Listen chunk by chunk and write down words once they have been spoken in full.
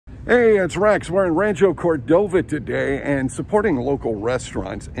Hey, it's Rex. We're in Rancho Cordova today and supporting local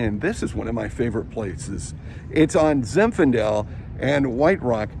restaurants. And this is one of my favorite places. It's on Zinfandel and White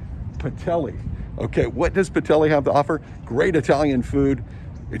Rock, Petali. Okay, what does Petali have to offer? Great Italian food.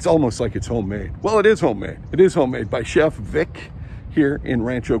 It's almost like it's homemade. Well, it is homemade. It is homemade by Chef Vic here in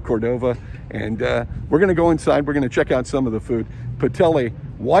Rancho Cordova. And we're going to go inside. We're going to check out some of the food. Petali,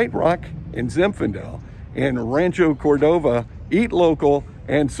 White Rock, and Zinfandel. And Rancho Cordova, eat local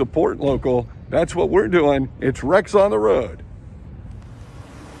and support local. That's what we're doing. It's Rex on the road.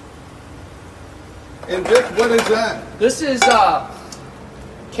 And Vic, what is that? This is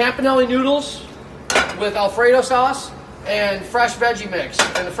Campanelli noodles with Alfredo sauce and fresh veggie mix.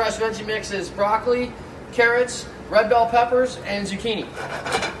 And the fresh veggie mix is broccoli, carrots, red bell peppers, and zucchini.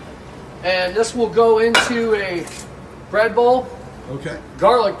 And this will go into a bread bowl. Okay.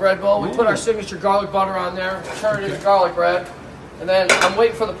 Garlic bread bowl. We put our signature garlic butter on there, turn it into garlic bread. And then I'm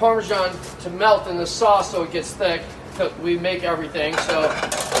waiting for the Parmesan to melt in the sauce so it gets thick. We make everything. So,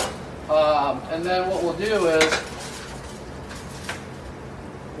 and then what we'll do is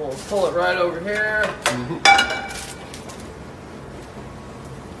we'll pull it right over here.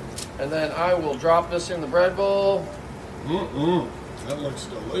 And then I will drop this in the bread bowl. That looks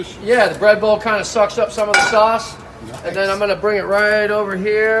delicious. Yeah, the bread bowl kind of sucks up some of the sauce. Nice. And then I'm going to bring it right over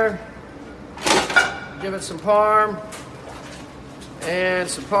here. Give it some parm. And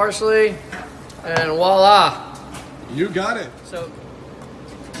some parsley, and voila. You got it. So,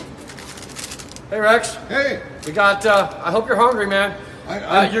 hey Rex. Hey. We got, I hope you're hungry, man.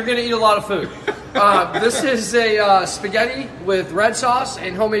 You're gonna eat a lot of food. This is a spaghetti with red sauce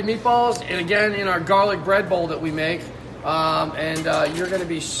and homemade meatballs, and again in our garlic bread bowl that we make. And you're gonna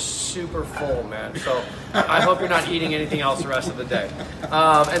be super full, man. So I hope you're not eating anything else the rest of the day.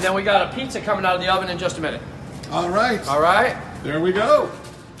 And then we got a pizza coming out of the oven in just a minute. All right. All right. There we go.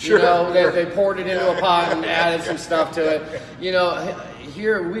 Sure. You know, they poured it into a pot and added some stuff to it. You know,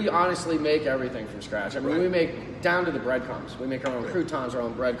 here we honestly make everything from scratch. I mean, we make down to the breadcrumbs. We make our own croutons, our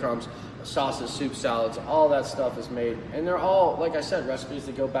own breadcrumbs, sauces, soup, salads. All that stuff is made, and they're all, like I said, recipes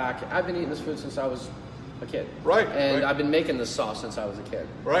that go back. I've been eating this food since I was a kid. Right. And I've been making this sauce since I was a kid.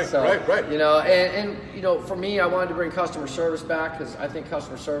 Right. So, Right. You know, and you know, for me, I wanted to bring customer service back because I think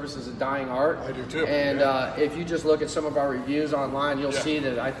customer service is a dying art. I do too. And if you just look at some of our reviews online, you'll see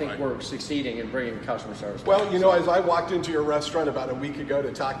that I think we're succeeding in bringing customer service back. Well, you know, as I walked into your restaurant about a week ago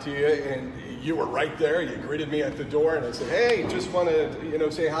to talk to you, and you were right there, you greeted me at the door, and I said, hey, just want to, you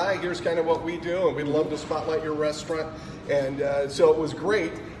know, say hi, here's kind of what we do, and we'd love to spotlight your restaurant. And so it was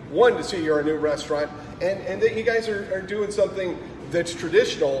great, one, to see your new restaurant, and that you guys are doing something that's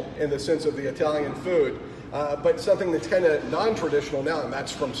traditional in the sense of the Italian food, but something that's kind of non-traditional now, and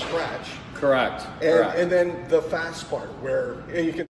that's from scratch. Correct. And then the fast part, where you can